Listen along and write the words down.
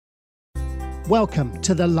Welcome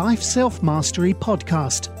to the Life Self-Mastery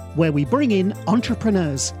Podcast, where we bring in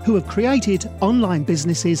entrepreneurs who have created online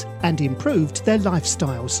businesses and improved their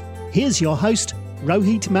lifestyles. Here's your host,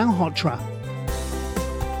 Rohit Malhotra.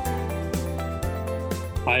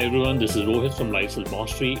 Hi everyone, this is Rohit from Life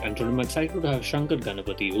Self-Mastery, and today I'm excited to have Shankar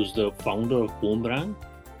Ganapathy, who's the founder of Boomerang,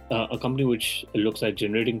 a company which looks at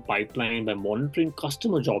generating pipeline by monitoring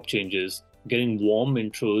customer job changes, getting warm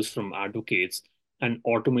intros from advocates, and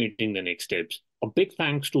automating the next steps. A big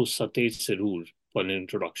thanks to Satej Serur for an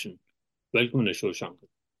introduction. Welcome to the show, Shankar.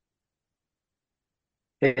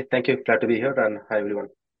 Hey, thank you. Glad to be here, and hi everyone.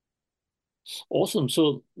 Awesome.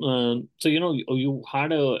 So you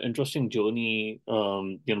had an interesting journey.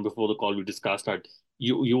 Before the call, we discussed that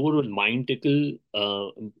you were with MindTickle,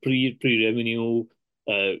 pre-revenue.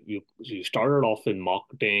 You started off in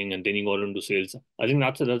marketing, and then you got into sales. I think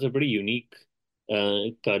that's a pretty unique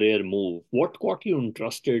career move. What got you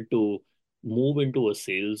interested to move into a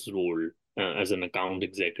sales role as an account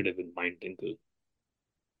executive in MindTickle?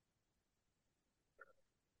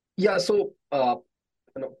 Yeah, so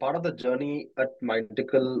part of the journey at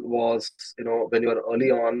MindTickle was, when you are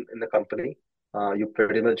early on in the company, you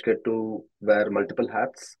pretty much get to wear multiple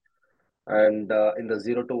hats. And in the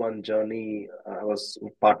 0 to 1 journey, I was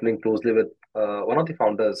partnering closely with one of the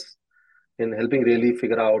founders in helping really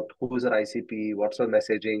figure out who is our ICP, what's our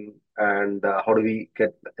messaging, and how do we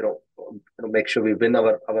get, make sure we win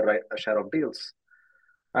our share of deals.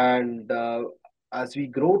 And as we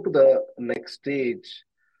grow to the next stage,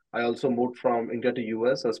 I also moved from India to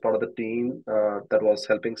US as part of the team that was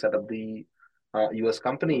helping set up the US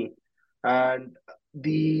company. And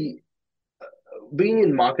the being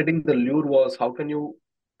in marketing, the lure was how can you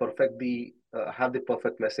perfect the have the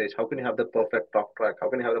perfect message? How can you have the perfect talk track? How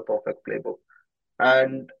can you have the perfect playbook?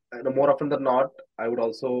 And more often than not, I would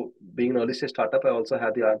also, being an early stage startup, I also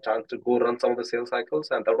had the chance to go run some of the sales cycles,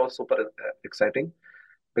 and that was super exciting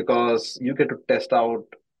because you get to test out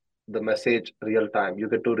the message real time. You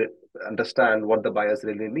get to understand what the buyers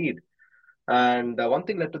really need. And one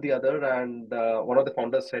thing led to the other. And one of the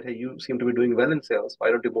founders said, "Hey, you seem to be doing well in sales.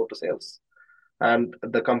 Why don't you move to sales?" And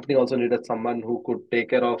the company also needed someone who could take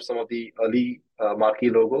care of some of the early marquee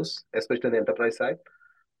logos, especially on the enterprise side.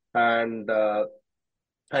 And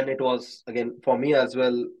it was again for me as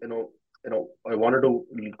well. I wanted to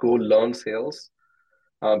go learn sales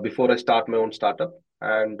before I start my own startup.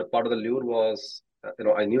 And part of the lure was,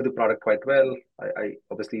 I knew the product quite well. I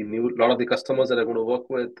obviously knew a lot of the customers that I'm going to work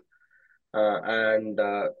with. And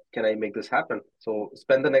can I make this happen? So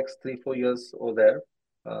spend the next 3-4 years over there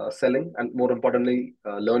selling, and more importantly,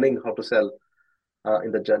 learning how to sell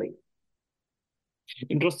in the journey.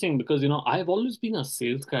 Interesting, because I've always been a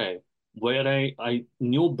sales guy where I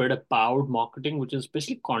knew a bit about marketing, which is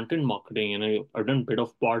especially content marketing, and I've done a bit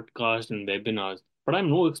of podcast and webinars, but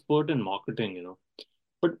I'm no expert in marketing.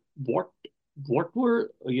 But what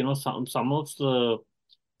were some of the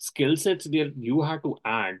skill sets that you had to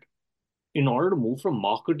add in order to move from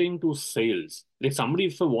marketing to sales? Like somebody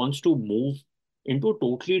if wants to move into a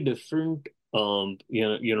totally different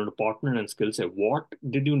department and skill set, what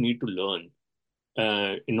did you need to learn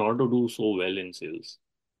in order to do so well in sales?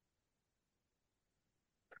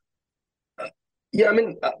 Yeah, I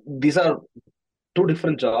mean, these are two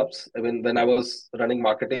different jobs. I mean, when I was running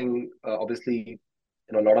marketing, obviously,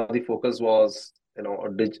 a lot of the focus was,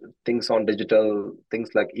 things on digital, things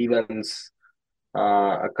like events,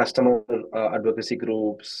 customer advocacy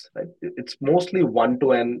groups. Right? It's mostly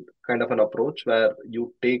one-to-one kind of an approach where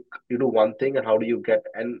you do one thing, and how do you get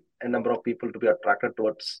a number of people to be attracted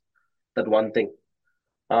towards that one thing.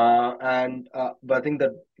 But I think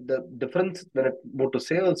that the difference when it moved to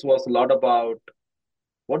sales was a lot about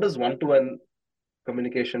what does one-to-one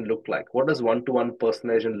communication look like? What does one-to-one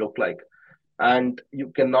personalization look like? And you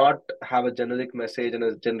cannot have a generic message and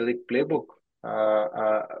a generic playbook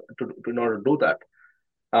in order to do that.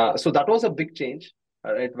 So that was a big change,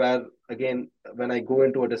 right? Where again, when I go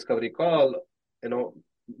into a discovery call,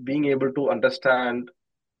 being able to understand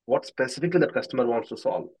what specifically that customer wants to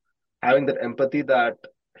solve, having that empathy that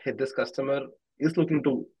hey, this customer is looking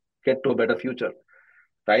to get to a better future,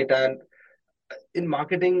 right? And in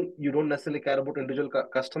marketing, you don't necessarily care about individual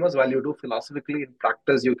customers, while you do philosophically in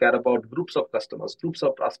practice, you care about groups of customers, groups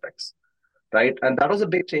of prospects, right? And that was a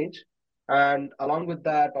big change. And along with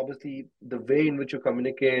that, obviously, the way in which you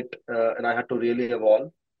communicate, and I had to really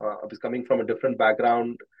evolve. I was coming from a different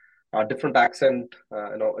background, a different accent.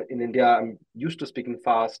 In India, I'm used to speaking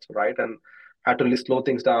fast, right? And had to really slow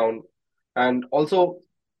things down. And also,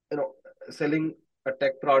 selling a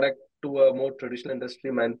tech product to a more traditional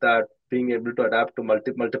industry meant that being able to adapt to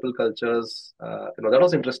multiple cultures, that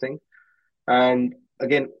was interesting. And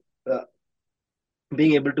again, uh,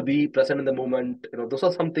 being able to be present in the moment, those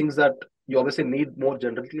are some things that you obviously need more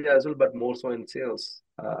generally as well, but more so in sales.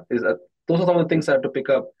 Is that those are some of the things I have to pick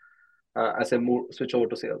up as I move switch over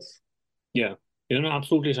to sales. Yeah,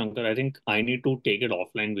 absolutely, Shankar. I think I need to take it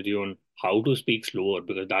offline with you on how to speak slower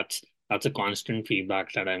because that's a constant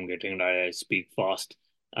feedback that I'm getting that I speak fast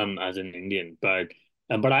as an Indian. But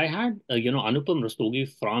I had Anupam Rastogi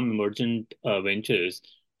from Emergent Ventures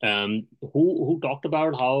who talked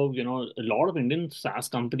about how a lot of Indian SaaS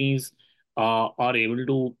companies are able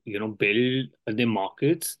to build their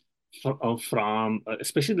markets from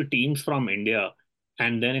especially the teams from India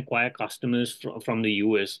and then acquire customers from the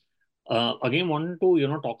US. Again, wanted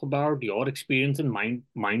to talk about your experience in Mind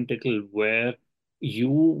where you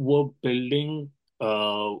were building,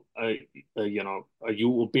 you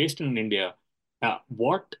were based in India.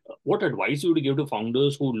 What advice you would give to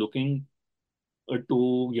founders who looking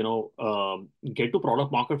to get to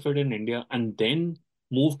product market fit in India and then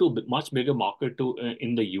move to much bigger market to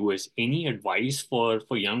in the US? Any advice for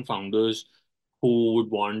young founders who would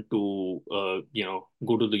want to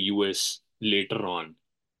go to the US later on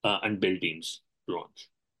and build teams to launch?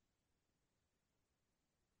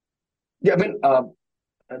 Yeah, I mean,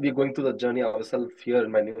 we're going through the journey ourselves here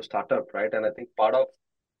in my new startup, right? And I think part of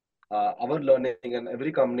our learning, and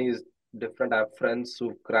every company is different. I have friends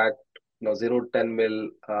who've cracked 0 to 10 mil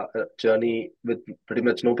journey with pretty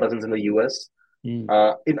much no presence in the US.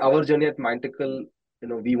 Mm. In our journey at Mindtickle,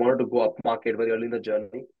 we wanted to go up market very early in the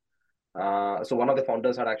journey. So one of the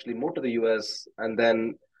founders had actually moved to the US, and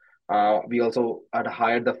then we also had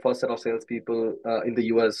hired the first set of salespeople in the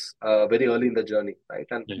US very early in the journey, right?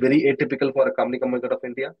 And Yeah, very atypical for a company coming out of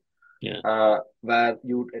India, yeah, where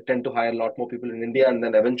you tend to hire a lot more people in India and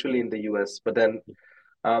then eventually in the US. But then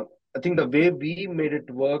I think the way we made it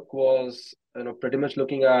work was, pretty much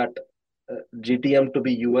looking at GTM to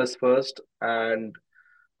be US first and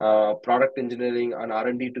product engineering and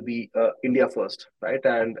R&D to be India first, right?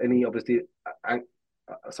 And any obviously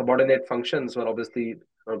subordinate functions were obviously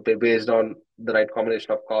based on the right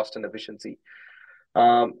combination of cost and efficiency.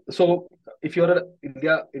 So if you're an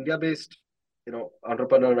India based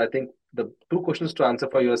entrepreneur, I think the two questions to answer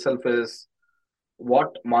for yourself is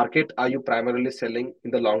what market are you primarily selling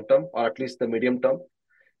in the long term or at least the medium term?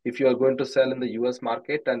 If you are going to sell in the US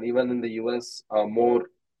market and even in the US more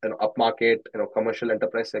upmarket commercial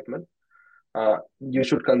enterprise segment, you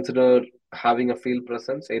should consider having a field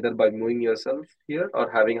presence either by moving yourself here or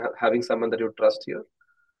having someone that you trust here.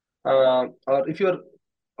 Or if you're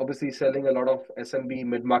obviously selling a lot of SMB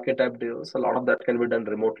mid-market type deals, a lot of that can be done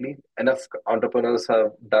remotely. Enough entrepreneurs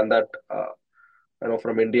have done that,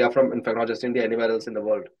 from India, from in fact not just India, anywhere else in the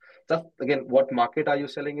world. That's again, what market are you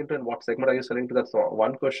selling into and what segment are you selling to? That's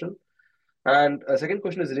one question. And a second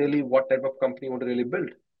question is really what type of company you want to really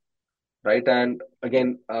build, right? And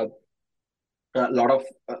again, a lot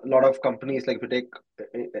of companies, like if you take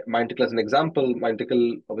Mindtickle as an example,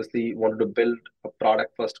 Mindtickle obviously wanted to build a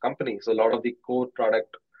product first company. So a lot of the core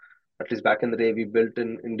product, at least back in the day, we built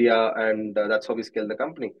in India, and that's how we scaled the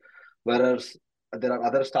company. Whereas there are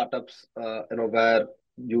other startups, where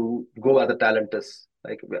you go where the talent is.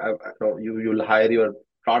 Like you'll hire your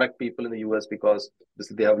product people in the US because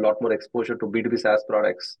they have a lot more exposure to B2B SaaS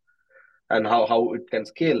products and how it can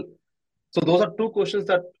scale. So those are two questions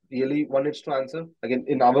that really one needs to answer. Again,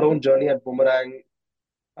 in our own journey at Boomerang,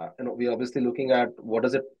 we're obviously looking at what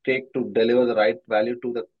does it take to deliver the right value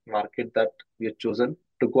to the market that we have chosen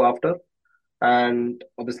to go after. And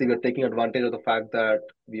obviously, we're taking advantage of the fact that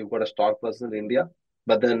we've got a strong presence in India,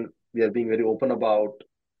 but then we are being very open about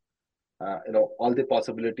all the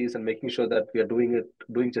possibilities and making sure that we are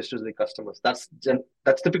doing justice to the customers. That's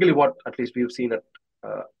typically what at least we've seen at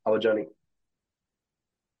our journey.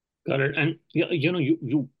 got it. And yeah,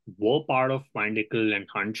 you were part of Pinnacle and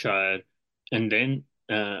Huntshire, and then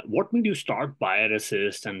what made you start Buyer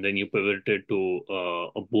Assist, and then you pivoted to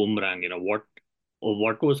a Boomerang?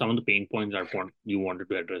 What were some of the pain points that you wanted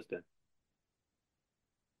to address there?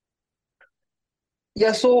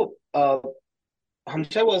 Yeah, so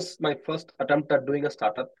Hansha was my first attempt at doing a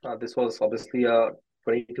startup. This was obviously a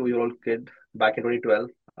 22-year-old kid back in 2012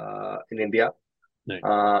 in India.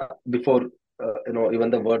 Right. Before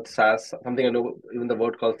even the word SaaS, something I know, even the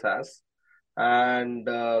word called SaaS, and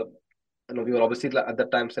we were obviously at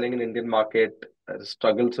that time selling in Indian market,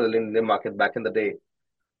 struggled selling in Indian market back in the day.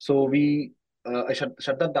 So I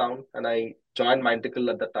shut that down and I joined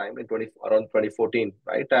Mindtickle at that time in around 2014,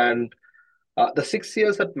 right? And the 6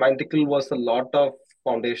 years at Mindtickle was a lot of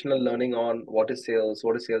foundational learning on what is sales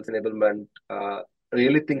enablement,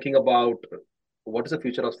 really thinking about what is the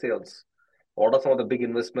future of sales. what are some of the big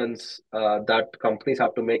investments that companies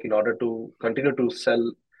have to make in order to continue to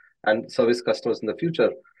sell and service customers in the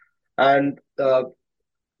future. And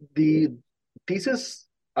the thesis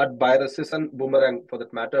at Bioresist and Boomerang, for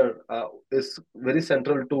that matter, is very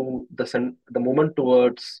central to the movement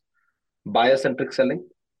towards buyer-centric selling.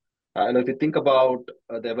 And if you think about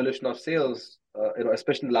the evolution of sales,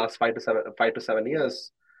 especially in the last 5 to 7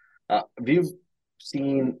 years, we've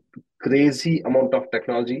seen crazy amount of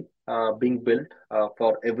technology being built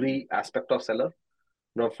for every aspect of seller.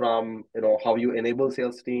 From how you enable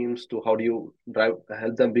sales teams to how do you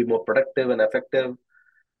help them be more productive and effective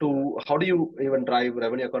to how do you even drive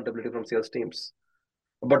revenue accountability from sales teams.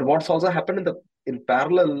 But what's also happened in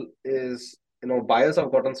parallel is buyers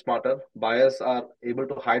have gotten smarter. Buyers are able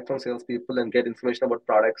to hide from salespeople and get information about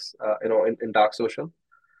products in dark social.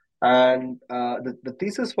 And the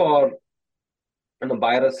thesis for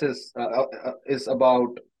buyer assist is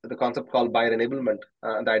about the concept called buyer enablement,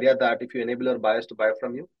 and the idea that if you enable your buyers to buy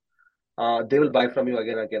from you, they will buy from you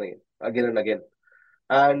again and again.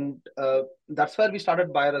 And that's where we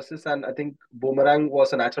started buyer assist, and I think Boomerang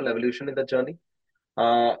was a natural evolution in the journey.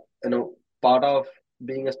 uh, Part of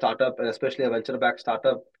being a startup, and especially a venture-backed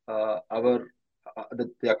startup, our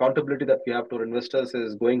the accountability that we have to our investors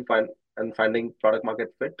is going find and finding product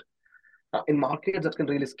market fit in markets that can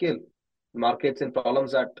really scale. Markets in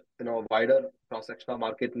problems that wider cross-sectional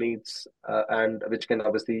market needs, and which can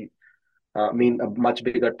obviously mean a much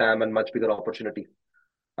bigger TAM and much bigger opportunity.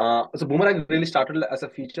 So Boomerang really started as a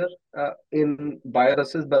feature in buyer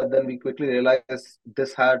assist, but then we quickly realized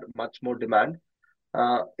this had much more demand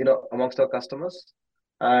amongst our customers.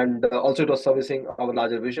 And also it was servicing our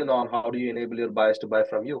larger vision on how do you enable your buyers to buy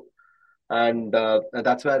from you. And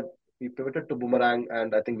that's where we pivoted to Boomerang.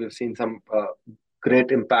 And I think we've seen some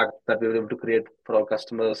great impact that we were able to create for our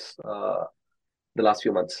customers the last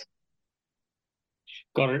few months.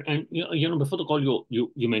 Got it. And before the call,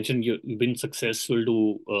 you mentioned you've been successful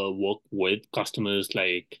to work with customers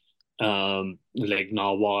like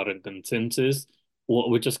Nawar and Consensus,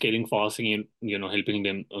 which are scaling fast and helping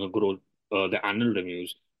them grow the annual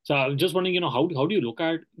revenues. So I was just wondering, how do you look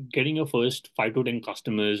at getting your first 5 to 10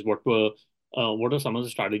 customers? What are some of the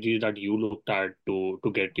strategies that you looked at to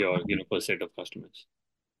get your first set of customers?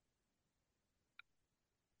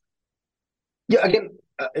 Yeah, again,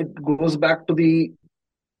 it goes back to the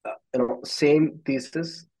same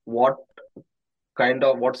thesis. What's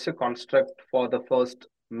your construct for the first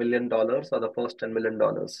 $1 million or the first $10 million?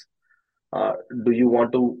 Do you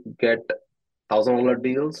want to get $1,000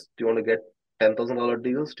 deals? Do you want to get $10,000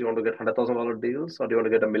 deals? Do you want to get $100,000 deals, or do you want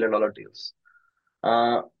to get $1 million deals?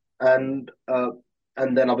 Uh, and uh,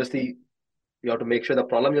 and then obviously you have to make sure the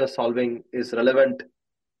problem you're solving is relevant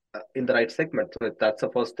in the right segment. So that's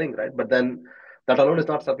the first thing, right? But then that alone is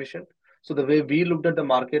not sufficient. So the way we looked at the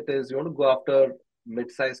market is you want to go after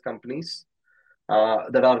mid-sized companies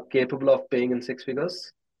that are capable of paying in six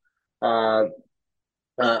figures uh,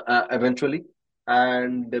 eventually,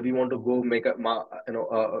 and we want to go make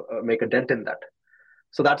a dent in that.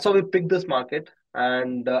 So that's how we picked this market.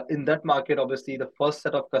 And in that market, obviously, the first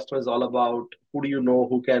set of customers is all about who do you know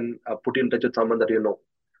who can put you in touch with someone that you know,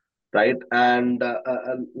 right? And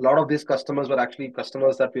a lot of these customers were actually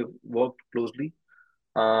customers that we've worked closely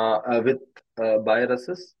with buyer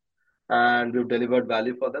assist, and we've delivered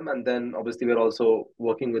value for them. And then obviously we're also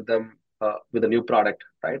working with them with a new product,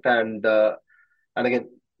 right? And again,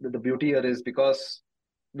 the beauty here is because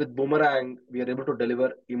with Boomerang we are able to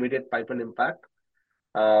deliver immediate pipeline impact.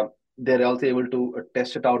 Uh, they're also able to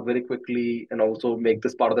test it out very quickly and also make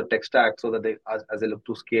this part of the tech stack so that as they look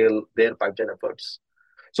to scale their pipeline efforts.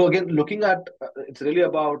 So again, looking at it's really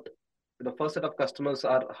about the first set of customers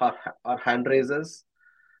are hand raisers.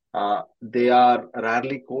 They are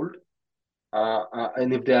rarely cold,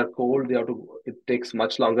 and if they are cold, it takes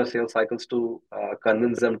much longer sales cycles to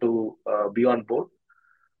convince them to be on board.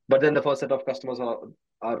 But then the first set of customers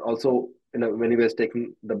are also in many ways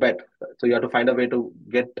taking the bet. So you have to find a way to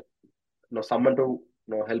get someone to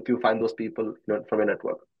help you find those people from your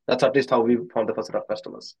network. That's at least how we found the first set of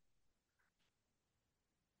customers.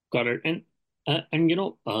 Got it.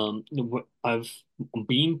 I've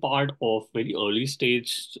been part of very early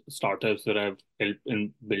stage startups that I've helped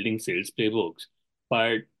in building sales playbooks.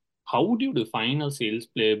 But how would you define a sales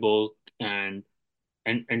playbook, and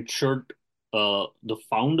should the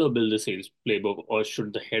founder build a sales playbook, or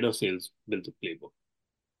should the head of sales build the playbook?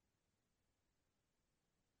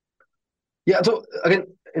 Yeah. So again,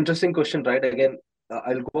 interesting question, right? Again,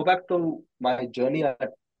 I'll go back to my journey at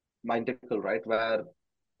Mindtickle, right, where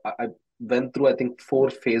I went through, I think, 4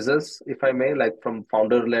 phases, if I may, like from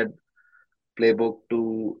founder-led playbook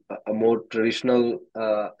to a more traditional,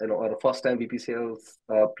 or a first-time VP sales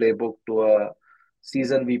playbook to a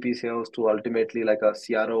seasoned VP sales to ultimately like a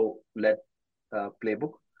CRO-led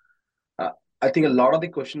playbook. Uh, I think a lot of the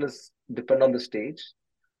question is depend on the stage.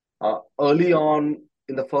 Early on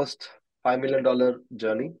in the first $5 million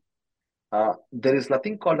journey, there is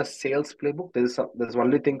nothing called a sales playbook. There's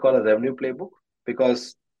only thing called a revenue playbook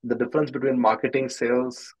because the difference between marketing,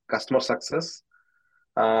 sales, customer success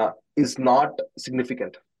is not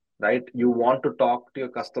significant, right? You want to talk to your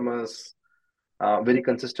customers very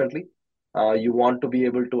consistently. You want to be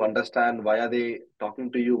able to understand why are they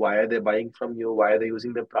talking to you, why are they buying from you, why are they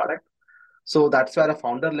using the product. So that's where a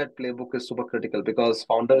founder-led playbook is super critical because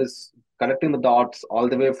founder is connecting the dots all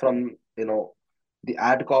the way from the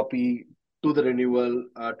ad copy to the renewal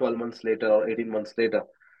 12 months later or 18 months later.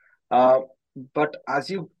 Uh, but as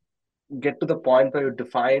you get to the point where you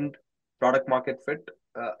defined product market fit,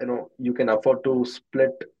 you can afford to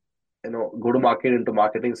split go to market into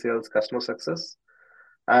marketing, sales, customer success,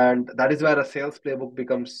 and that is where a sales playbook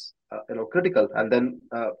becomes critical. And then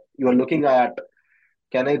you are looking at,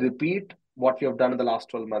 can I repeat what you have done in the last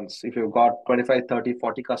 12 months? If you've got 25, 30,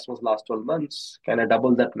 40 customers last 12 months, can I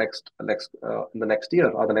double that next in the next year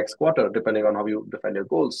or the next quarter, depending on how you define your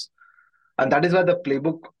goals? And that is where the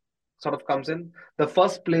playbook sort of comes in. The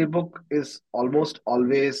first playbook is almost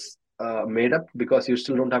always made up because you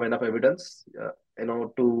still don't have enough evidence,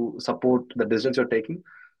 to support the decisions you're taking.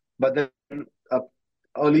 But then uh,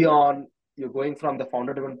 early on, you're going from the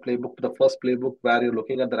founder-driven playbook to the first playbook where you're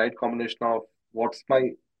looking at the right combination of what's my,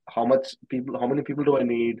 how many people do I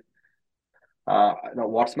need?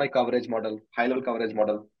 What's my coverage model, high-level coverage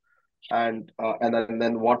model, and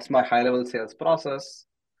then what's my high-level sales process,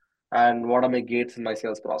 and what are my gates in my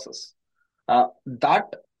sales process.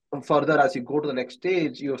 That further, as you go to the next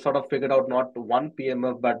stage, you've sort of figured out not one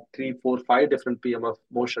PMF, but three, four, five different PMF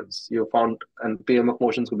motions. You found, and PMF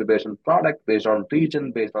motions could be based on product, based on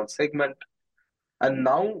region, based on segment. And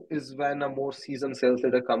now is when a more seasoned sales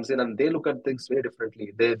leader comes in and they look at things very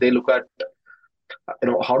differently. They look at,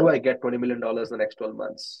 how do I get $20 million in the next 12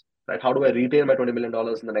 months? Right? How do I retain my $20 million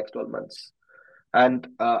in the next 12 months? And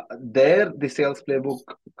there, the sales playbook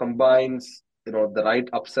combines, the right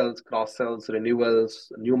upsells, cross sells,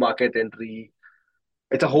 renewals, new market entry.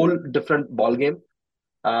 It's a whole different ball game.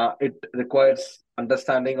 It requires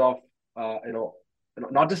understanding of,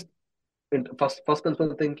 not just in first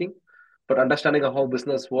principle thinking, but understanding of how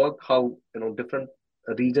business work, how different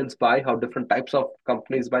regions buy, how different types of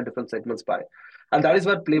companies buy, different segments buy, and that is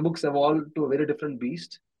where playbooks evolve to a very different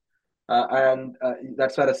beast. And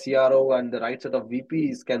that's where a CRO and the right set of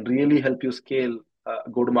VPs can really help you scale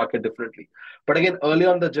go to market differently. But again, early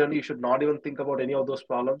on the journey, you should not even think about any of those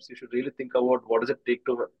problems. You should really think about what does it take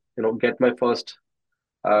to get my first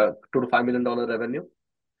 $2 to $5 million revenue,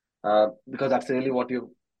 because that's really what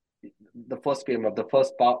you the first payment, the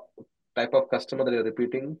first type of customer that you're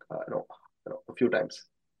repeating, a few times.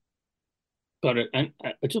 Got it. And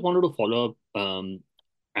I just wanted to follow up.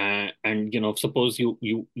 And suppose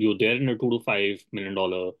you're there in a $2 to $5 million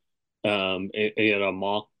ARR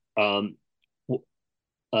mark.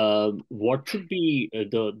 What should be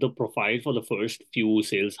the profile for the first few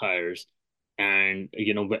sales hires, and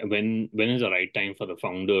when is the right time for the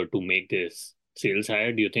founder to make this sales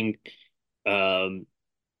hire? Do you think um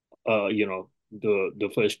the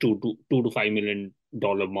first $2 to $5 million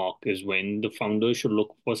mark is when the founder should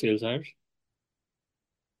look for sales hires?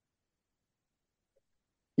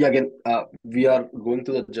 Yeah, again, we are going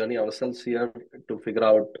through the journey ourselves here to figure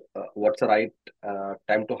out what's the right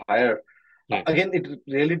time to hire. Right. Again, it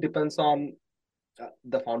really depends on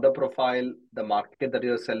the founder profile, the market that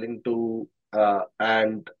you're selling to,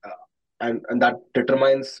 and that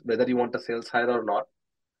determines whether you want a sales hire or not.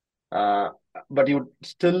 But you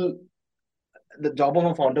still, the job of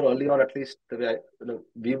a founder early on, at least the way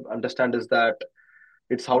we understand, is that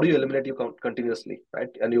it's how do you eliminate you continuously, right?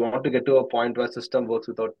 And you want to get to a point where system works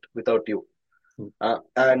without you, Mm.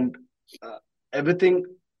 and uh, everything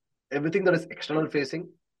everything that is external facing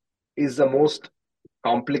is the most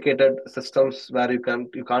complicated systems where you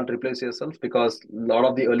can't replace yourself because a lot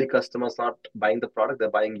of the early customers not buying the product, they're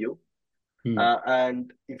buying you. Mm.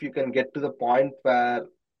 And if you can get to the point where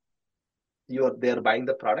they're buying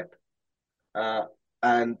the product, uh,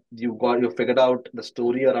 and you figured out the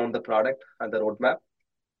story around the product and the roadmap,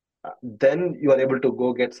 then you are able to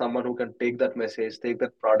go get someone who can take that message, take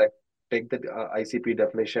that product, take the ICP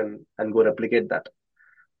definition, and go replicate that.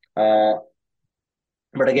 Uh,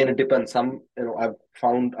 but again, it depends. I've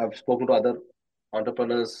spoken to other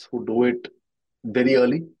entrepreneurs who do it very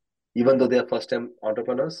early, even though they are first time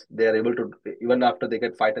entrepreneurs, they are able to, even after they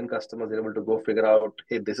get 5, 10 customers, they're able to go figure out,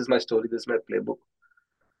 hey, this is my story, this is my playbook.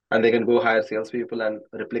 And they can go hire salespeople and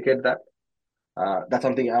replicate that. That's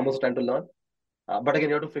something I'm also trying to learn. But again,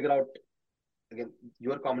 you have to figure out, again,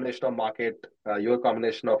 your combination of market, your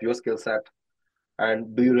combination of your skill set,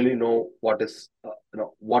 and do you really know what is,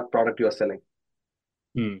 what product you are selling?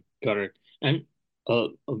 Correct. And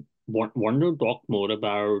want to talk more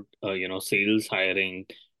about sales hiring.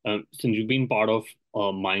 Since you've been part of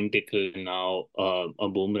MindTickle now, a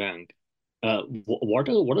Boomerang. What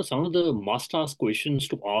are some of the must-ask questions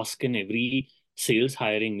to ask in every sales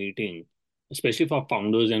hiring meeting, especially for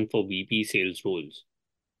founders and for VP sales roles?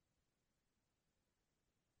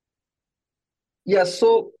 Yeah,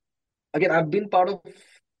 so again, I've been part of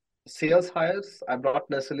sales hires. I've not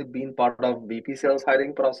necessarily been part of VP sales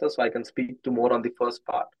hiring process, so I can speak to more on the first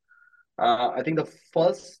part. I think the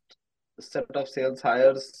first set of sales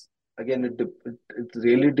hires, again, it's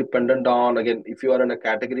really dependent on, again, if you are in a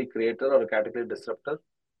category creator or a category disruptor,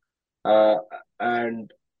 uh,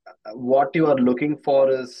 and what you are looking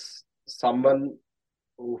for is someone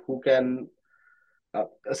who can,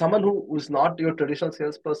 someone who is not your traditional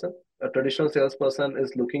salesperson. A traditional salesperson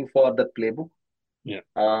is looking for that playbook. Yeah.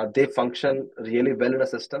 They function really well in a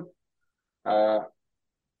system. Uh,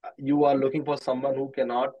 you are looking for someone who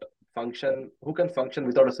cannot function, who can function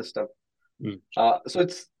without a system. Mm. So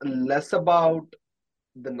it's less about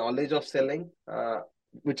the knowledge of selling,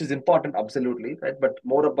 which is important, absolutely, right? But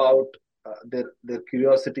more about their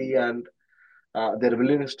curiosity and their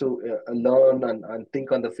willingness to learn and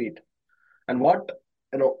think on the feet. And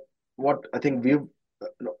you know what I think we've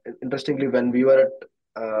interestingly, when we were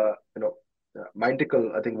at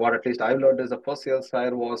Mindtickle, I think what at least I've learned is the first sales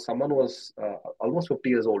hire was someone who was almost 50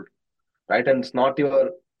 years old, right? And it's not your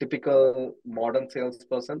typical modern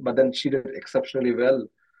salesperson, but then she did exceptionally well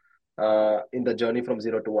in the journey from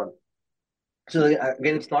zero to one. So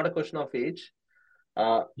again, it's not a question of age.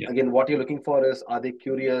 Yeah. Again, what you're looking for is, are they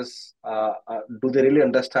curious? Do they really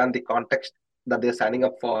understand the context that they're signing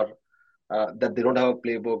up for? That they don't have a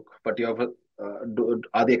playbook, but you have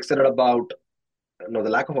are they excited about the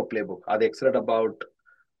lack of a playbook? Are they excited about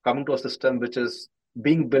coming to a system which is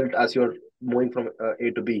being built as you're moving from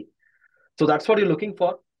A to B? So that's what you're looking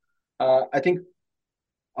for. I think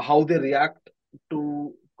how they react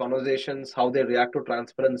to conversations, how they react to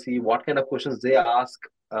transparency, what kind of questions they ask,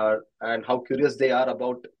 and how curious they are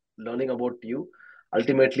about learning about you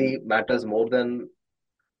ultimately matters more than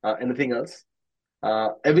anything else.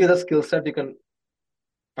 Every other skill set you can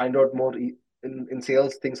find out more. In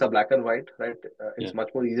sales, things are black and white, right? Yeah. It's much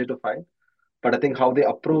more easy to find. But I think how they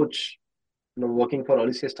approach working for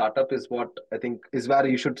early stage startup is what I think is where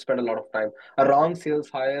you should spend a lot of time. A wrong sales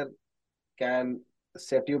hire can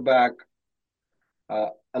set you back uh,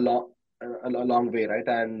 a long a long way, right?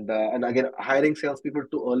 And again, hiring salespeople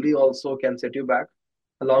too early also can set you back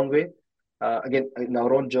a long way. Again, in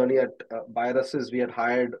our own journey at Viruses, we had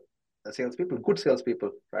hired salespeople, good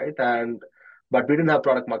salespeople, right? And but we didn't have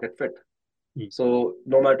product market fit. Mm. So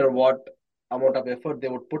no matter what amount of effort they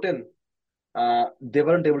would put in, they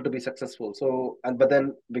weren't able to be successful. So but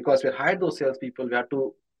then because we hired those salespeople, we had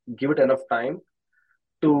to give it enough time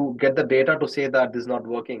to get the data to say that this is not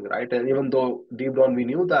working, right? And even though deep down we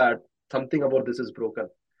knew that something about this is broken.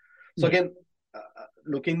 So Yeah. again,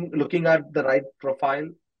 looking at the right profile,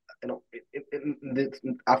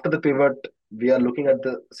 after the pivot, we are looking at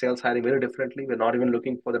the sales hiring very differently. We're not even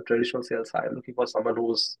looking for the traditional sales hire, looking for someone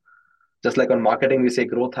who's just like on marketing, we say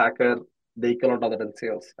growth hacker, the equivalent of that in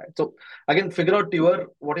sales, right? So again, figure out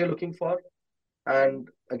what you're looking for, and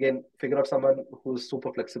again, figure out someone who's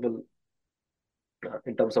super flexible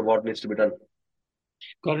in terms of what needs to be done.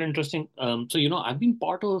 Got interesting. So, I've been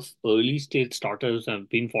part of early stage startups. I've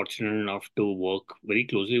been fortunate enough to work very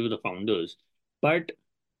closely with the founders. But,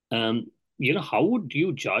 how would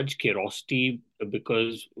you judge curiosity?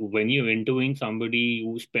 Because when you're interviewing somebody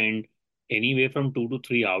who spent anywhere from 2 to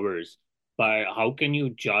 3 hours, by how can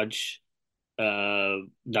you judge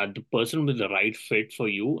that the person with the right fit for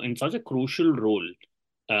you in such a crucial role,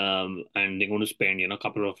 and they're going to spend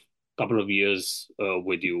couple of years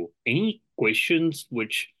with you. Any questions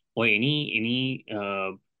which or any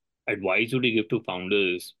advice would you give to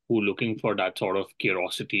founders who are looking for that sort of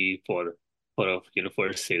curiosity for a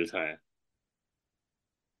first sales hire?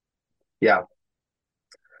 Yeah,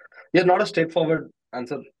 yeah, not a straightforward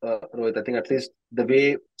answer, Rohit. I think at least the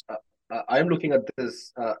way I'm looking at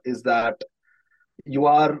this is that you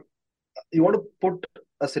are you want to put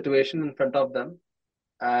a situation in front of them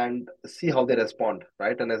and see how they respond,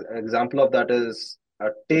 right? And as an example of that is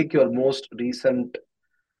take your most recent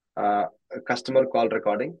uh, customer call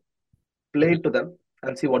recording. play it to them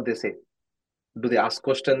and see what they say. Do they ask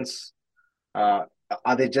questions? Uh,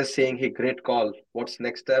 are they just saying, "Hey, great call. What's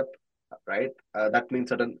next step?" Right? That means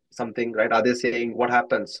certain something, right? Are they saying, "What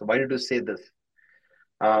happens? Why did you say this?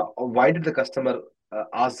 Why did the customer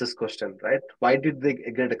ask this question?" Right? Why did they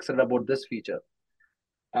get excited about this feature?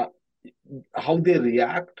 Uh, how they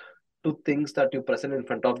react to things that you present in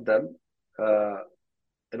front of them, uh,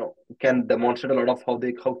 can demonstrate a lot of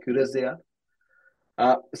how curious they are.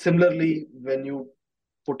 Similarly, when you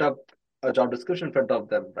put up a job description in front of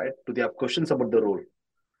them, right? Do they have questions about the role?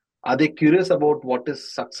 Are they curious about what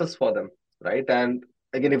is success for them, right? And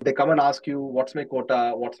again, if they come and ask you, "What's my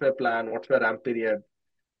quota? What's my plan? What's my ramp period?"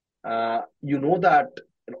 You know that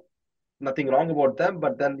you know nothing wrong about them,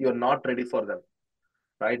 but then you're not ready for them,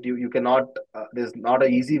 right? You cannot. There's not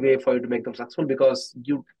an easy way for you to make them successful because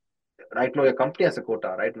you right now your company has a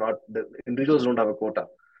quota, right? Not the individuals don't have a quota,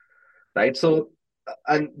 right? So,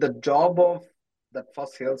 and the job of that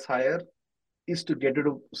first sales hire is to get you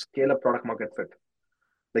to scale a product market fit.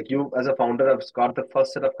 Like you, as a founder, have got the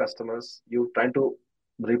first set of customers. You're trying to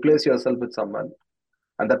replace yourself with someone,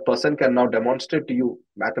 and that person can now demonstrate to you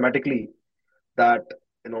mathematically that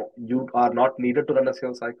you are not needed to run a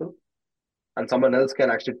sales cycle, and someone else can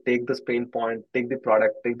actually take this pain point, take the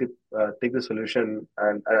product, take the solution,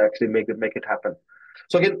 and actually make it happen.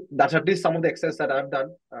 So again, that's at least some of the exercises that I've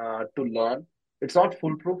done to learn. It's not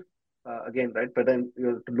foolproof, again, right? But then you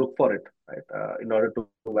have to look for it, right, in order to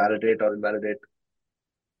validate or invalidate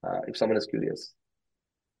if someone is curious.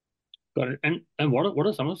 Got it. And what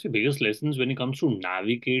are some of the biggest lessons when it comes to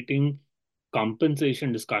navigating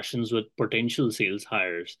compensation discussions with potential sales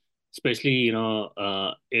hires, especially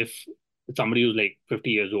if somebody who's like 50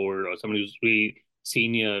 years old or somebody who's really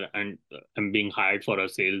senior and being hired for a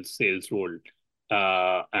sales role,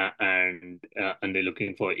 and they're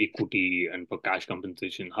looking for equity and for cash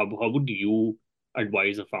compensation. How would you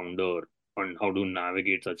advise a founder on how to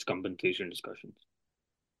navigate such compensation discussions?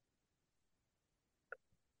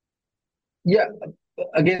 Yeah,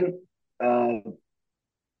 again, uh,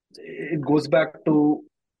 it goes back to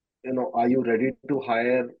are you ready to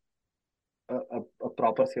hire a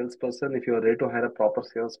proper salesperson? If you're ready to hire a proper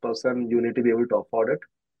salesperson, you need to be able to afford it.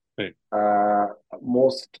 Right.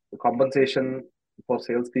 Most compensation for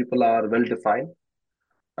salespeople are well defined.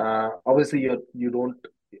 Obviously,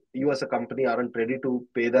 you as a company aren't ready to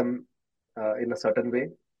pay them in a certain way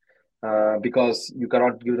because you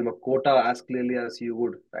cannot give them a quota as clearly as you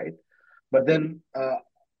would, right? But then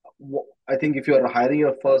I think if you're hiring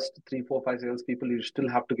your first three, four, five salespeople, you still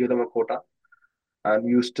have to give them a quota, and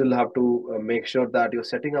you still have to make sure that you're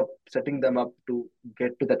setting them up to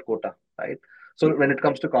get to that quota, right? So when it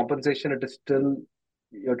comes to compensation, it is still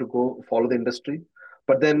you have to go follow the industry,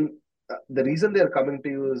 but then the reason they are coming to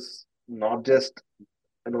you is not just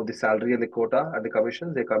the salary and the quota and the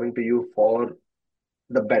commissions. They're coming to you for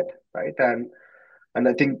the bet, right? And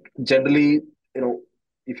I think generally,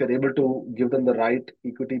 if you're able to give them the right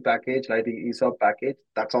equity package, right, the ESOP package,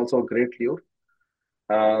 that's also a great lure.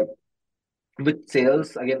 Uh, with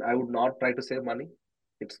sales, again, I would not try to save money.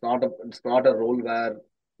 It's not a role where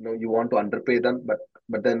you want to underpay them,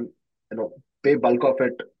 but then pay bulk of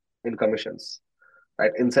it in commissions,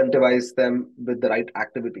 right? Incentivize them with the right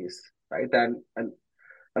activities, right? And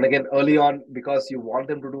again, early on, because you want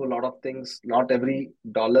them to do a lot of things, not every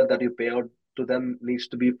dollar that you pay out to them needs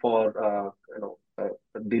to be for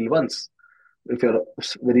deal once. If you're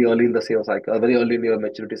very early in the sales cycle, very early in your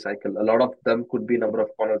maturity cycle, a lot of them could be number of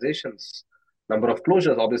conversations, number of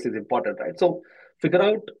closures. Obviously, is important, right? So figure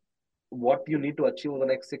out what you need to achieve over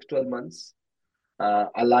the next 6-12 months.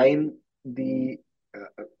 Align uh,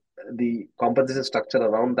 the compensation structure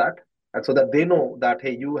around that, and so that they know that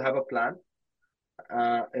hey, you have a plan,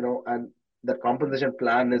 and the compensation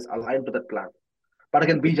plan is aligned to that plan. But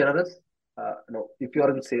again, be generous. If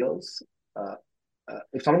you're in sales, uh,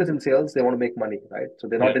 if someone is in sales, they want to make money, right? So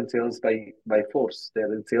they're not Yeah. in sales by force.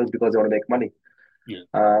 They're in sales because they want to make money.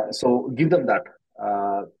 Yeah. So give them that.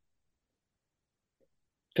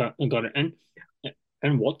 Got it.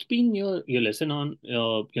 And what's been your lesson on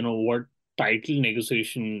what title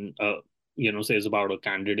negotiation says about a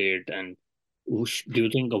candidate, and do you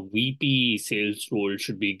think a VP sales role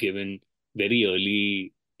should be given very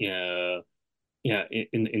early, yeah,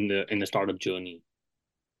 in the startup journey?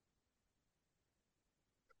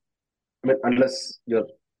 I mean, unless you're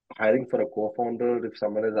hiring for a co-founder, if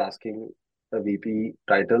someone is asking a VP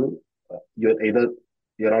title, you're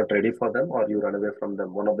not ready for them or you run away from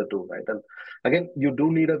them, one of the two, right? And again, you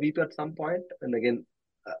do need a VP at some point. And again,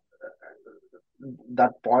 uh,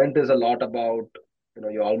 that point is a lot about,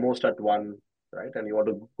 you're almost at one, right? And you want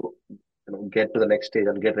to get to the next stage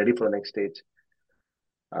and get ready for the next stage.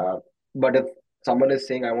 But if someone is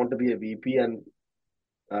saying, I want to be a VP, and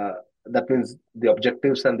uh, that means the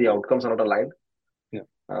objectives and the outcomes are not aligned. Yeah.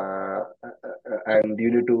 And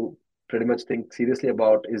you need to pretty much think seriously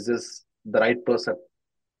about, is this the right person?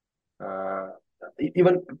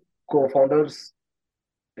 Even co-founders,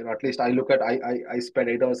 at least I look at, I spend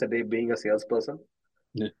 8 hours a day being a salesperson.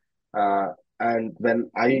 Yeah. And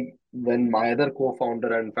when my other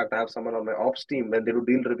co-founder, and in fact I have someone on my ops team, when they do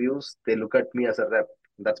deal reviews, they look at me as a rep.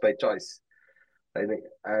 That's by choice. I think,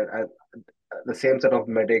 and the same set of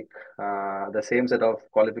medic, the same set of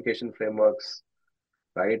qualification frameworks,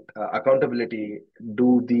 right? Accountability,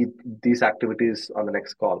 do these activities on the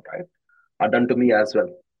next call, right? Are done to me as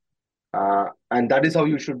well. And that is how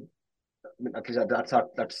you should. I mean, at least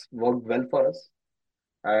that's worked well for us.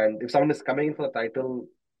 And if someone is coming in for the title,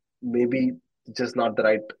 maybe just not the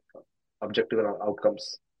right objective and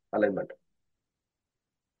outcomes alignment.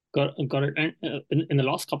 Correct. And in the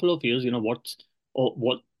last couple of years, or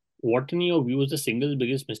what in your view is the single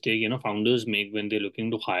biggest mistake, founders make when they're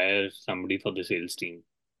looking to hire somebody for the sales team?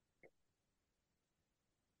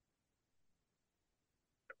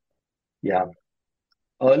 Yeah.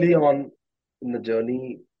 Early on in the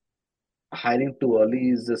journey, hiring too early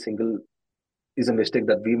is a mistake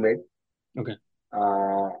that we made. Okay.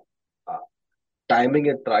 Uh, uh, Timing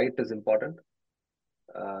it right is important.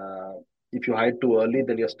 Uh, if you hire too early,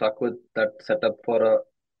 then you're stuck with that setup for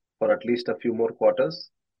at least a few more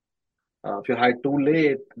quarters. If you hire too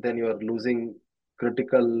late, then you're losing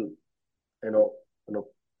critical, you know, you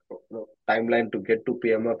know, timeline to get to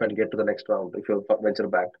PMF and get to the next round if you're venture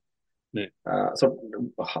backed. Yeah. So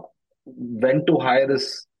when to hire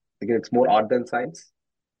is, again, it's more art than science,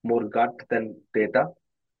 more gut than data.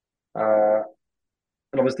 Uh,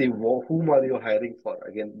 and obviously, whom are you hiring for?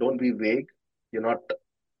 Again, don't be vague. You're not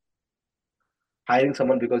hiring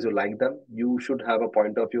someone because you like them. You should have a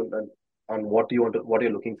point of view on what you're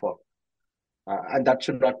looking for, and that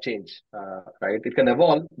should not change. Right? It can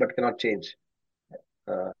evolve, but cannot change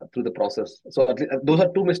through the process. So at least, those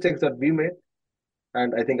are two mistakes that we made.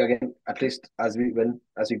 And I think, again, at least as we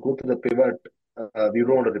go to the pivot, we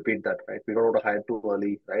don't want to repeat that, right? We don't want to hire too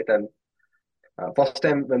early, right? And first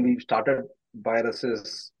time when we started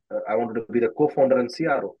Viruses, I wanted to be the co-founder and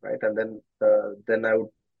CRO, right? And then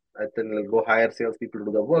I'll go hire salespeople to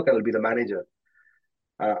do the work. I will be the manager.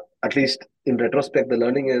 At least in retrospect, the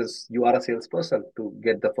learning is you are a salesperson to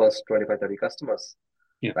get the first 25, 30 customers,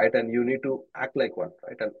 Yeah. right? And you need to act like one,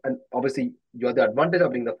 right? And obviously, you have the advantage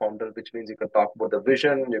of being the founder, which means you can talk about the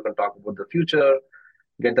vision, you can talk about the future,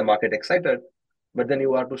 get the market excited, but then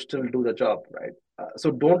you have to still do the job, right?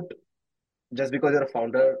 So don't, just because you're a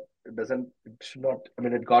founder, it should not, I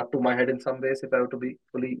mean, it got to my head in some ways, if I have to be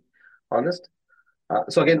fully honest.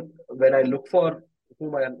 So again, when I look for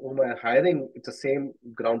whom I hiring, it's the same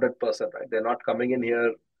grounded person, right? They're not coming in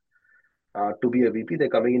here to be a VP. They're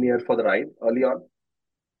coming in here for the ride early on,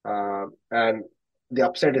 and the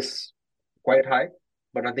upside is quite high,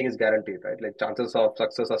 but nothing is guaranteed, right? Like chances of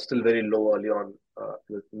success are still very low early on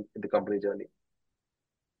in the company journey.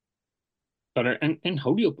 Correct. And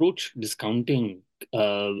how do you approach discounting?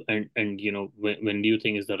 And when do you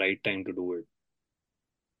think is the right time to do it?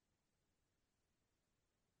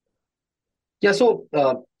 Yeah, so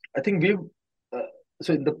I think uh,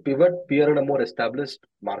 so in the pivot, we are in a more established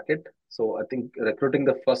market. So I think recruiting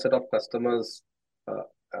the first set of customers, uh,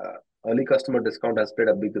 uh, early customer discount has played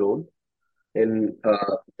a big role in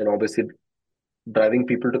obviously driving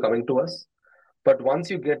people to coming to us. But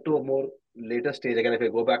once you get to a more later stage, again, if I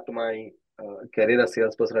go back to my career as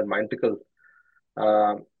salesperson at Mindtickle,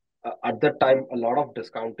 uh, at that time, a lot of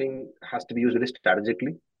discounting has to be used very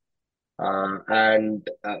strategically, uh, and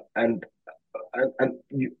uh, and and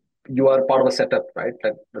you are part of a setup, right?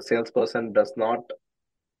 Like the salesperson does not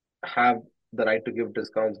have the right to give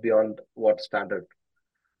discounts beyond what's standard,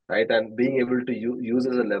 right? And being able to use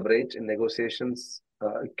as a leverage in negotiations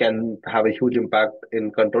can have a huge impact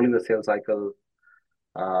in controlling the sales cycle,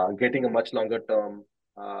 getting a much longer term,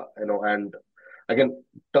 and again,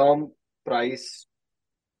 term, price,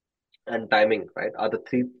 and timing, right, are the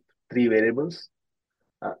three variables,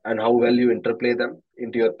 and how well you interplay them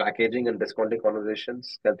into your packaging and discounting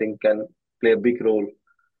conversations, I think can play a big role.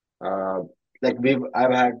 Uh, like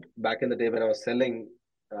I've had back in the day when I was selling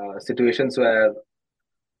situations where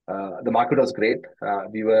the market was great.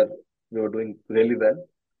 We were doing really well,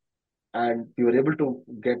 and we were able to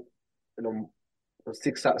get you know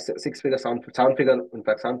six figure sound figure, in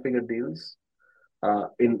fact sound figure deals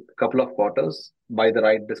in a couple of quarters by the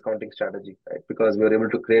right discounting strategy, right? Because we were able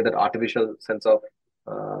to create that artificial sense of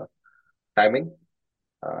uh, timing.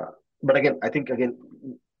 Uh, But again, I think again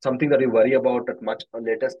something that you worry about at much a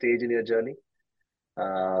later stage in your journey.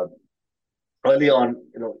 Uh, Early on,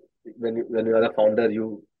 when you are the founder,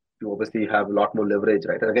 you obviously have a lot more leverage,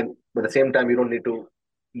 right? And again, but at the same time, you don't need to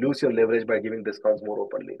lose your leverage by giving discounts more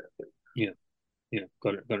openly. Yeah, yeah,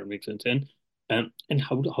 got it, makes sense. And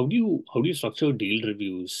how do you structure deal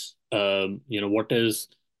reviews? What is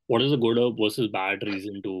a good or versus bad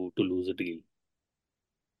reason to lose a deal?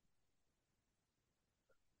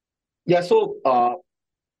 Yeah, so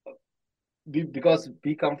because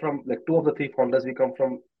we come from like two of the three founders, we come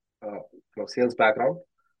from sales background.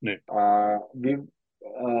 Right. Uh, we've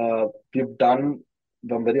we've done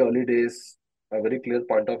from very early days a very clear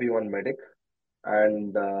point of view on medic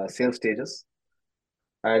and sales stages,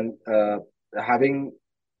 and having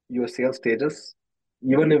your sales stages,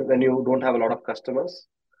 even if when you don't have a lot of customers,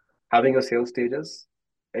 having your sales stages,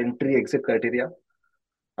 entry exit criteria,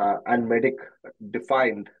 and medic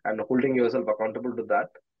defined and holding yourself accountable to that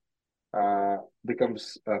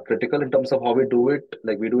becomes critical in terms of how we do it.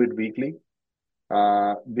 Like we do it weekly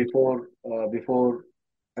before,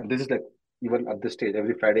 and this is like even at this stage,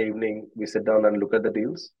 every Friday evening we sit down and look at the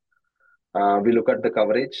deals. We look at the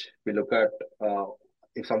coverage. We look at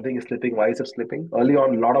if something is slipping, why is it slipping? Early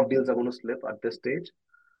on, a lot of deals are going to slip at this stage,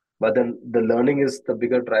 but then the learning is the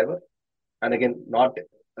bigger driver. And again, not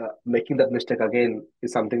making that mistake again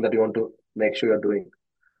is something that you want to make sure you're doing.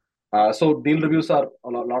 So deal reviews are a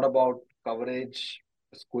lot about coverage,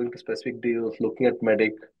 going to specific deals, looking at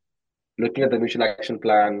medic, looking at the mutual action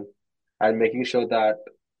plan, and making sure that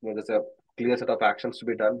there's a clear set of actions to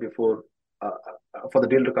be done before for the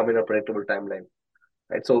deal to come in a predictable timeline.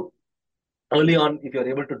 Right. So early on, if you're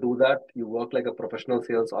able to do that, you work like a professional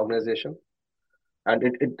sales organization, and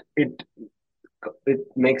it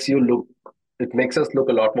makes you look. It makes us look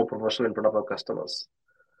a lot more professional in front of our customers.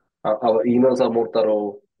 Our emails are more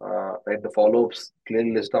thorough, right? The follow-ups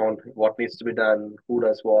clearly list down what needs to be done, who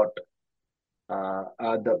does what.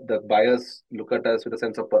 The buyers look at us with a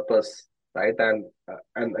sense of purpose, right? And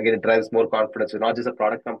again, it drives more confidence. We're not just a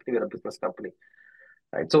product company; we're a business company,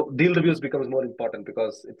 right? So deal reviews becomes more important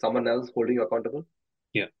because it's someone else holding you accountable,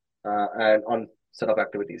 Yeah, and on set of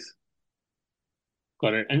activities.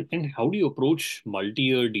 correct. And how do you approach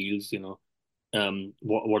multi-year deals?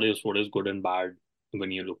 What is good and bad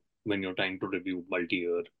when you're trying to review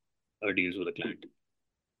multi-year deals with a client?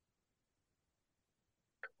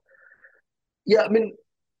 Yeah, I mean,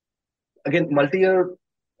 again, multi-year,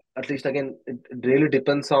 at least again, it really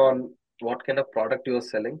depends on what kind of product you're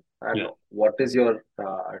selling and Yeah, what is the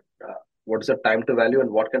time to value and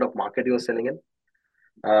what kind of market you're selling in.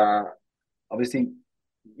 Uh, Obviously,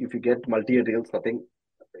 if you get multi-year deals, nothing,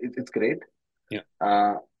 it's great. yeah,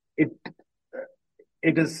 Uh, it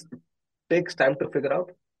it is takes time to figure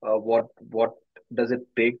out what does it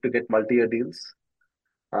take to get multi-year deals.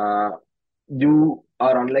 Uh, you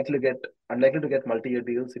are unlikely to get multi-year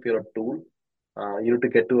deals if you're a tool. You need to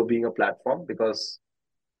get to being a platform because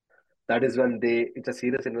that is when it's a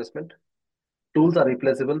serious investment. Tools are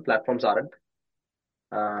replaceable, platforms aren't.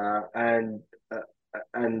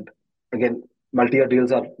 And again, multi-year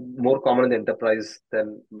deals are more common in the enterprise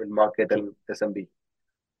than mid-market true. and SMB.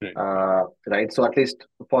 Right, Right. So at least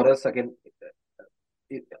for us, again,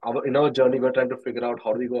 in our journey, we're trying to figure out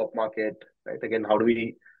how do we go up market, right? Again, how do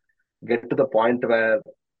we get to the point where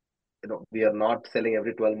we are not selling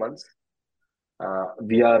every 12 months.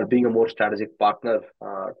 We are being a more strategic partner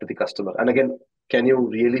to the customer. And again, can you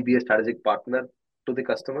really be a strategic partner to the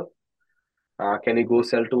customer? Can you go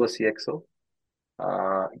sell to a CXO?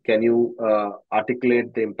 Can you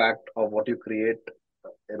articulate the impact of what you create,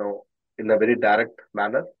 you know, in a very direct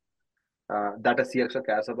manner that a CXO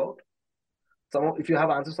cares about? If you have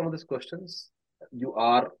answered some of these questions, you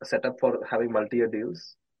are set up for having multi-year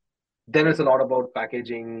deals. Then it's a lot about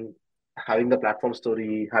packaging, having the platform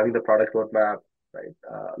story, having the product roadmap, right?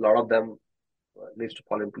 A lot of them needs to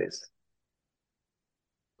fall in place.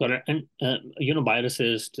 correct. And Buyer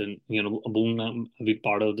Assist and Boom be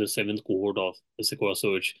part of the seventh cohort of the Sequoia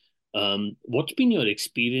Search. What's been your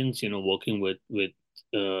experience, working with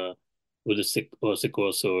the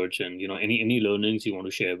Sequoia Search, and any learnings you want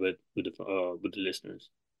to share with the listeners?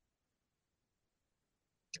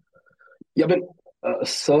 Yeah, I mean,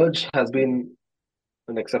 Surge has been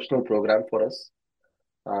an exceptional program for us.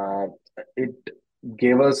 Uh, it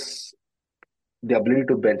gave us the ability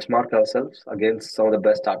to benchmark ourselves against some of the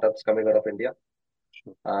best startups coming out of India,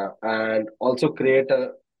 Sure. and also create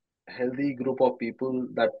a healthy group of people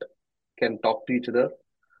that can talk to each other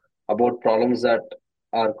about problems that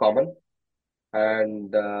are common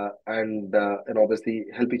and obviously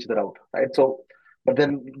help each other out, right? So, but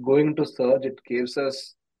then going to Surge, it gives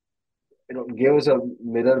us gave us a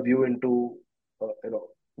mirror view into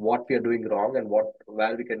what we are doing wrong and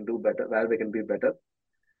where we can do better, where we can be better.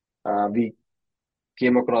 We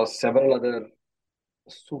came across several other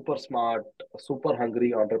super smart, super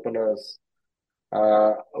hungry entrepreneurs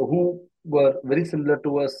who were very similar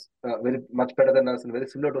to us, very much better than us, and very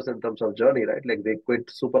similar to us in terms of journey, right? Like they quit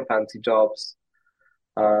super fancy jobs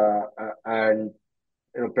and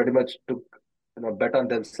pretty much took bet on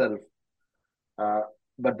themselves. Uh,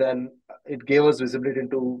 but then it gave us visibility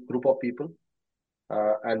into group of people,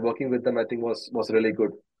 and working with them, I think was really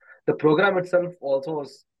good. The program itself also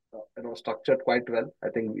was structured quite well. I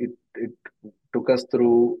think it took us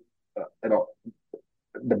through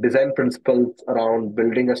the design principles around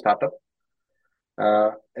building a startup,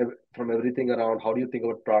 uh, from everything around how do you think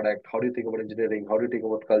about product, how do you think about engineering, how do you think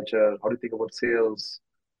about culture, how do you think about sales.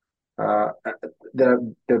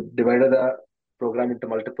 They've divided the program into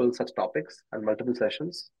multiple such topics and multiple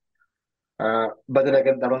sessions. But then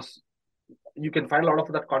again, that was you can find a lot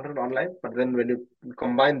of that content online. But then when you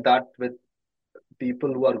combine that with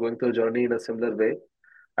people who are going through a journey in a similar way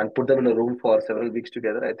and put them in a room for several weeks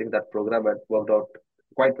together, I think that program had worked out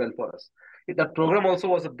quite well for us. That program also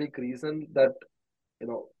was a big reason that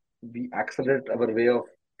we accelerate our way of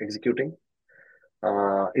executing.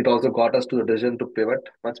 It also got us to the decision to pivot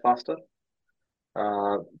much faster.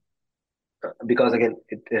 Uh, because again,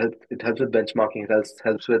 it helps with benchmarking. It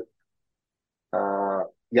helps with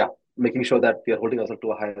yeah, making sure that we are holding ourselves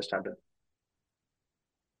to a higher standard.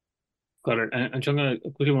 Correct. And Shankar, I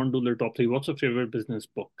quickly want to do the top three. What's your favorite business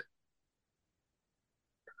book?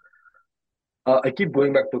 I keep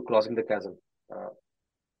going back to Crossing the Chasm.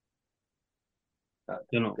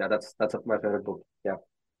 Yeah, that's my favorite book. Yeah.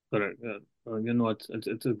 Correct.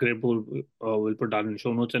 It's a great book. We'll put that in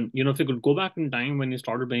show notes. And if you could go back in time when you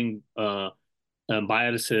started being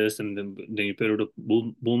buyer assist and then you paired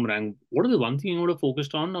to Boomerang, what is the one thing you would have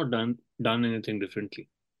focused on or done anything differently?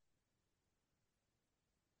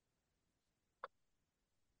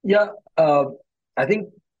 Yeah, I think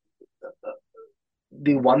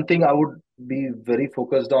the one thing I would be very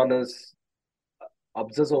focused on is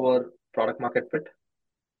obsess over product market fit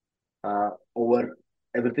over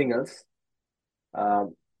everything else. I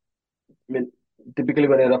mean, typically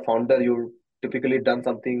when you're a founder, you typically done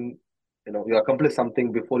something, you accomplish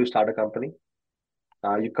something before you start a company.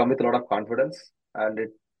 You come with a lot of confidence, and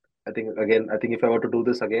I think if I were to do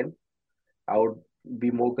this again, I would be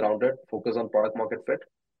more grounded, focus on product market fit,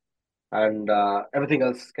 and everything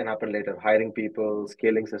else can happen later. Hiring people,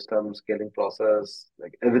 scaling systems, scaling process,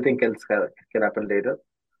 like everything else can happen later.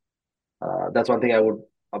 That's one thing I would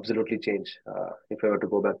absolutely change if I were to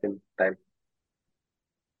go back in time.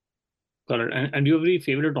 Correct. And do you have any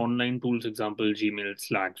favorite online tools, example, Gmail,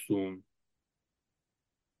 Slack, Zoom?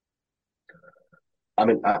 I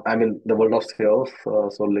mean, I'm in the world of sales, so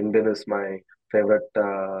LinkedIn is my favorite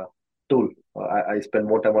tool. I spend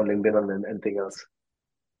more time on LinkedIn than anything else.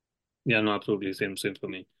 Yeah, no, absolutely. Same for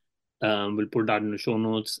me. We'll put that in the show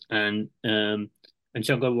notes. And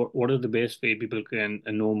Shankar, what is the best way people can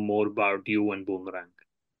know more about you and Boomerang?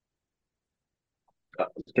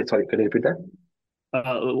 Okay, sorry, can you repeat that?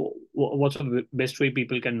 What's the best way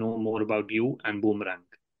people can know more about you and Boomerang?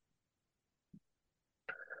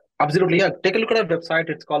 Absolutely, yeah. Take a look at our website.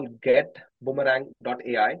 It's called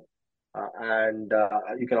getboomerang.ai. And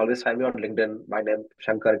you can always find me on LinkedIn. My name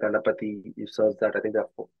Shankar Ganapathy. You search that. I think there are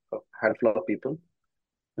a handful of people,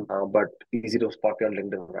 but easy to spot me on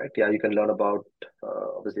LinkedIn, right? Yeah, you can learn about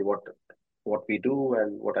obviously what we do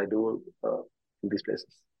and what I do in these places.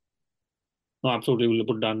 No, absolutely. We'll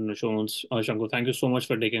put that in the show notes. Shankar, thank you so much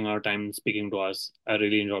for taking our time speaking to us. I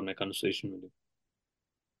really enjoyed my conversation with you.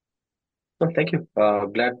 Well, thank you.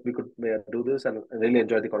 Glad we could do this and really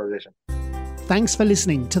enjoy the conversation. Thanks for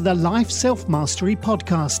listening to the Life Self-Mastery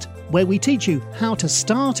podcast, where we teach you how to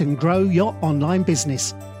start and grow your online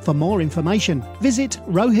business. For more information, visit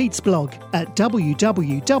Rohit's blog at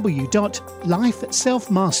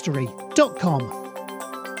www.lifeselfmastery.com.